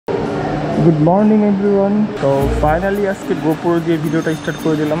Good morning everyone. তো finally আজকে গোপুর দিয়ে ভিডিওটা স্টার্ট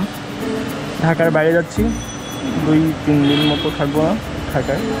করে দিলাম। ঢাকার বাইরে যাচ্ছি, 2-3 দিন মতো থাকবো না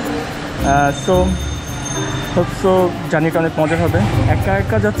ঢাকায়। সো জার্নিটা অনেক মজার হবে। একা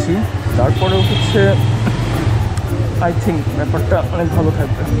একা যাচ্ছি, তারপরেও হচ্ছে আই থিঙ্ক ব্যাপারটা অনেক ভালো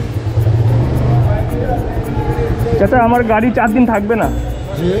থাকবে। চাচা, আমার গাড়ি 4 দিন থাকবে না।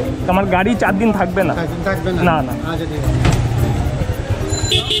 আমার গাড়ি 4 দিন থাকবে না। না না,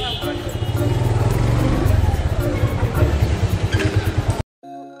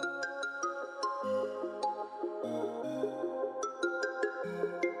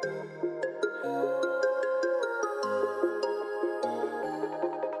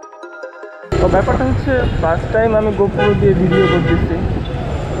 তো ব্যাপারটা হচ্ছে ফার্স্ট টাইম আমি গোপুর দিয়ে ভিডিও করতেছি,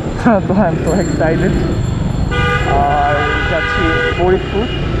 তো আই এম সো এক্সাইটেড। আর যাচ্ছি ফরিদপুর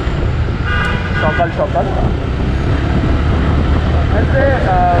সকাল সকাল।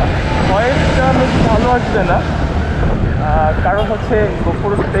 ভয়েসটা বেশ ভালো আসবে না, কারণ হচ্ছে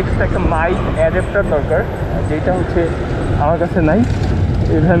গোপুর টেক্সট একটা মাইক অ্যাডাপ্টার দরকার, যেটা হচ্ছে আমার কাছে নাই।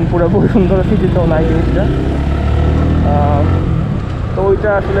 ইভেন পুরো বসুন্ধরা সিটিতেও নাই জিনিসটা। তো ওইটা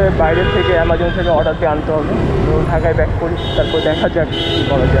আসলে বাইরের থেকে অ্যামাজন থেকে অর্ডার দিয়ে আনতে হবে। তো ঢাকায় ব্যাক করি, তারপর দেখা যাক কী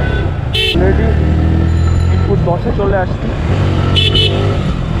করা যায়। অলরেডি মিরপুর 10-এ চলে আসছি।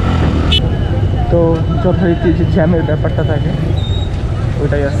 তো যথারীতি যে জ্যামের ব্যাপারটা থাকে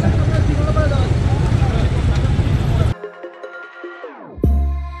ওইটাই আছে।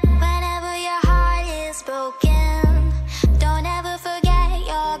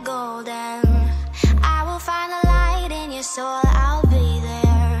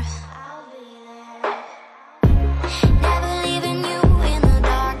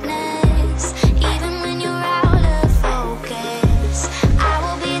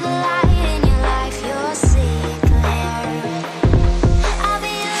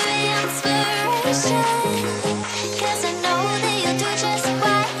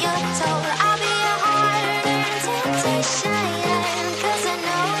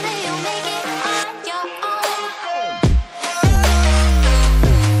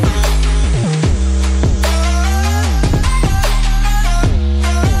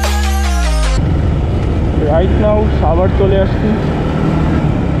 রাইট নাও সাভার চলে আসছি,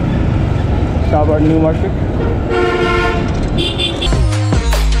 Savar new market.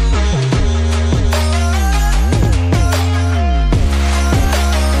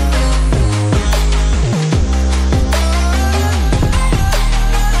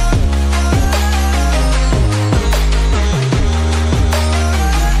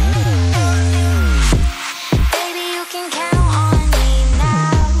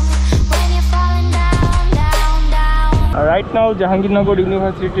 Right now Jahangirnagar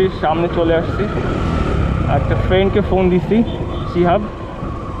ইউনিভার্সিটির সামনে চলে আসছি। একটা ফ্রেন্ডকে ফোন দিছি, শিহাব।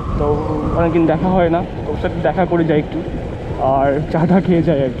 তো অনেকদিন দেখা হয় না, ওর সাথে দেখা করে যাই একটু, আর চাটা খেয়ে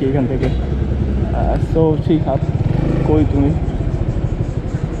যাই আর কি এখান থেকে। সো শিহাব, কই তুমি?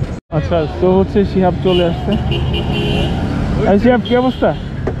 আচ্ছা, তো হচ্ছে শিহাব চলে আসছে। শিহাব, কী অবস্থা?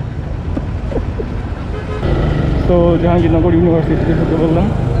 তো জাহাঙ্গীরনগর ইউনিভার্সিটি থেকে বললাম।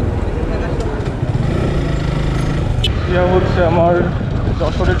 এটা হচ্ছে আমার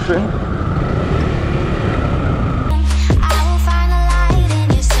যশোরের train.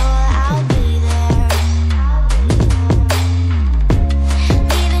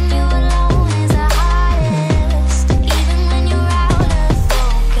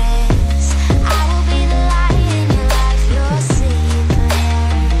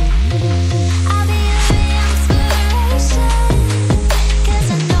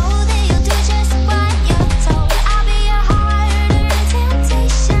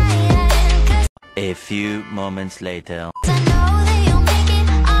 A few moments later.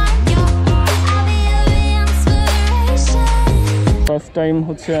 First time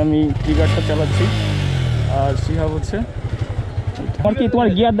হচ্ছে আমি ট্রিগারটা চালাচ্ছি, আর শিহাব হচ্ছে। তোমার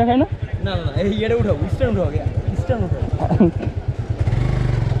গিয়ার দেখায় না? না না, এই গিয়ারে উঠাও, স্ট্যান্ড উঠাও, স্ট্যান্ড উঠাও।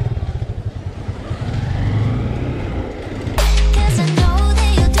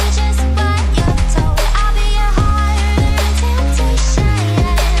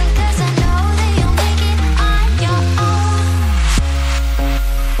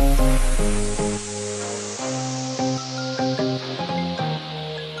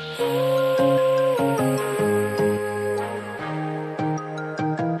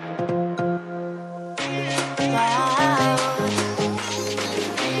 Wow.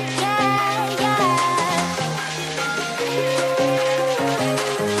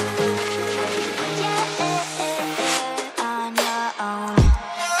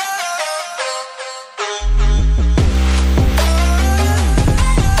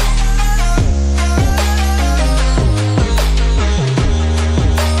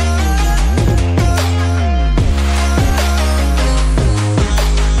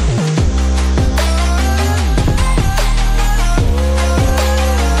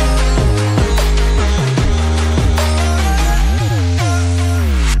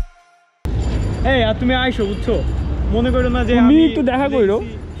 তুমি আইসো বুঝছো, মনে করো না যে তুমি আমি একটু দেখা করো,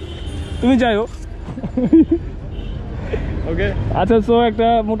 তুমি যাইও। ওকে আচ্ছা, সো একটা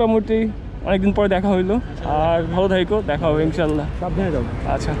মোটামুটি অনেকদিন পরে দেখা হইলো, আর ভালো থাকো, দেখা হবে ইনশাল্লাহ। সাবধানে যাও,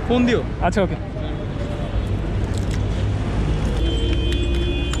 আচ্ছা ফোন দিও। আচ্ছা, ওকে।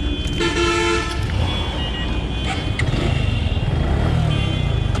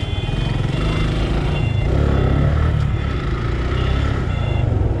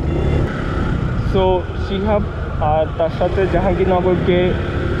 সো শিহাব আর তার সাথে জাহাঙ্গীরনগরকে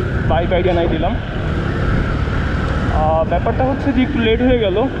বাইক আইডিয়া নাই দিলাম। ব্যাপারটা হচ্ছে যে একটু লেট হয়ে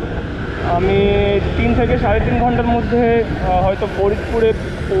গেল। আমি 3 থেকে 3.5 ঘন্টার মধ্যে হয়তো ফরিদপুরে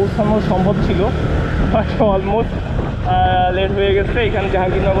পৌঁছানো সম্ভব ছিল, বাট অলমোস্ট লেট হয়ে গেছে। এখানে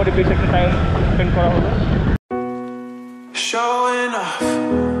জাহাঙ্গীরনগরে বেশ একটা টাইম স্পেন্ড করা হলো। Showing off,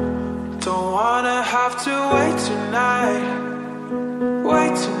 don't wanna have to wait tonight,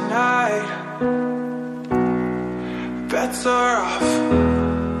 wait tonight. Bets are off,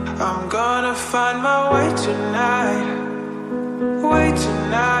 I'm gonna find my way tonight, way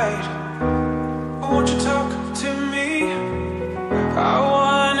tonight. Won't you talk to me? I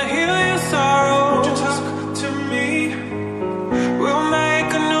wanna heal your sorrow. Won't you talk to me? We'll make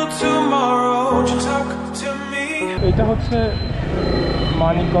a new tomorrow. Won't you talk to me? এটা হচ্ছে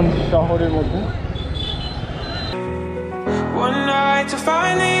মানিকগঞ্জ শহরের মধ্যে। One night to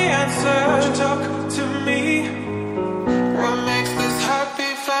find the answer. Won't you talk to me? What makes this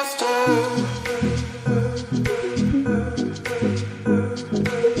happy faster?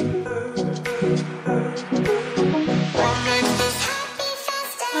 What makes this happy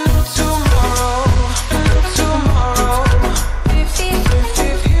faster? New tomorrow, new tomorrow.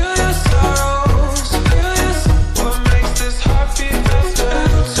 Feel your sorrows, feel your. What makes this happy faster?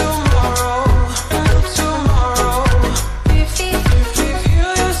 New tomorrow, new tomorrow.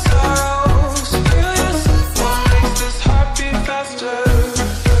 Feel your sorrows, feel your. What makes this happy faster?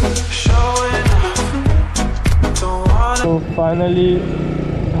 Showing off, don't wanna. তো finally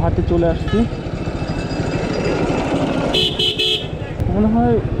হাতে চলে আসছি। মনে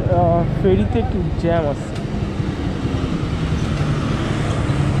হয় ফেরিতে একটু jam আছে,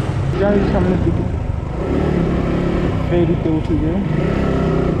 যাই সামনের দিকে ফেরিতে উঠি যে,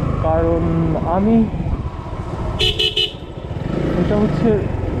 কারণ আমি এটা হচ্ছে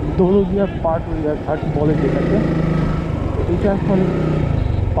দৌলতদিয়া পার্ট আর বলে যেটাকে, এটা এখন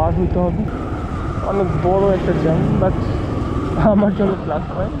পার হইতে হবে। অনেক বড় একটা জ্যাম, বাট আমার জন্য plus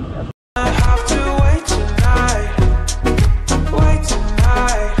point. I have to wait tonight, wait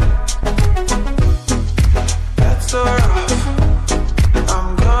tonight. Bets are off, I'm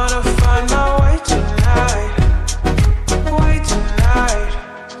gonna find my way tonight, wait tonight.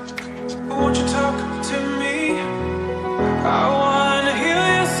 Won't you talk to me? I wanna heal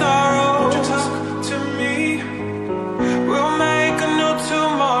your sorrow. Won't you talk to me? We'll make a new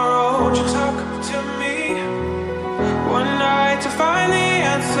tomorrow. Won't you talk to me? One night to find the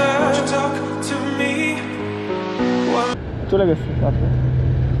answer. Won't you talk to me? চলে গেছে রাত্রে।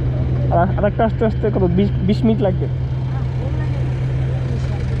 আর একটা আস্তে আস্তে কত 20 minute লাগবে।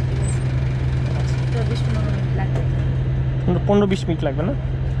 15-20 minute লাগবে না?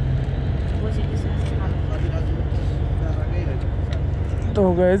 তো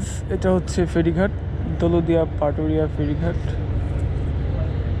গাইজ, এটা হচ্ছে ফেরিঘাট, দৌলতদিয়া পাটুরিয়া ফেরিঘাট।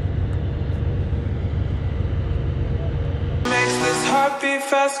 Makes this heart beat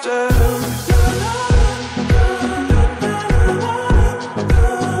faster.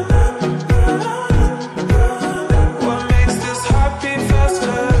 What makes this heart beat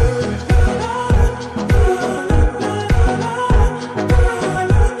faster?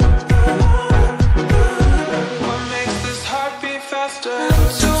 What makes this heart beat faster?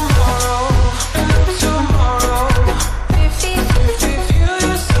 Tomorrow, tomorrow. Feel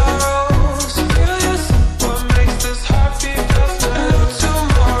your sorrows, feel your. What makes this heart beat faster?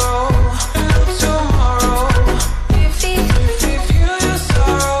 Tomorrow, tomorrow. Feel your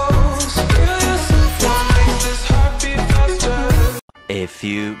sorrows, feel your. What makes this heart beat faster? A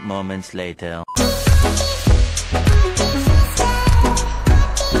few moments later.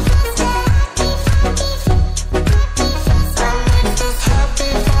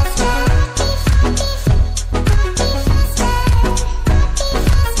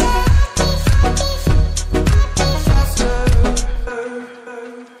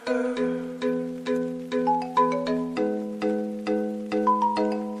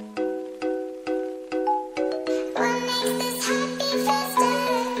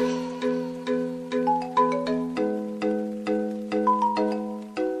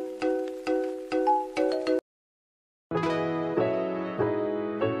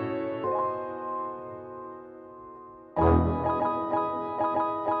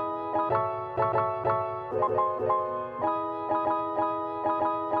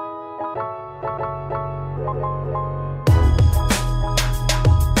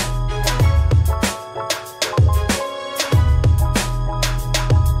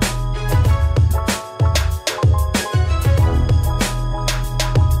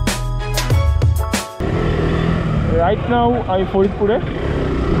 Right now আমি ফরিদপুরে,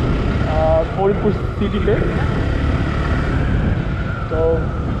 ফরিদপুর সিটিতে। তো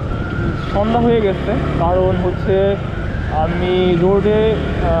সন্ধ্যা হয়ে গেছে, কারণ হচ্ছে আমি রোডে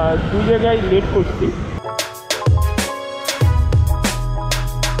 2 জায়গায় লেট করছি।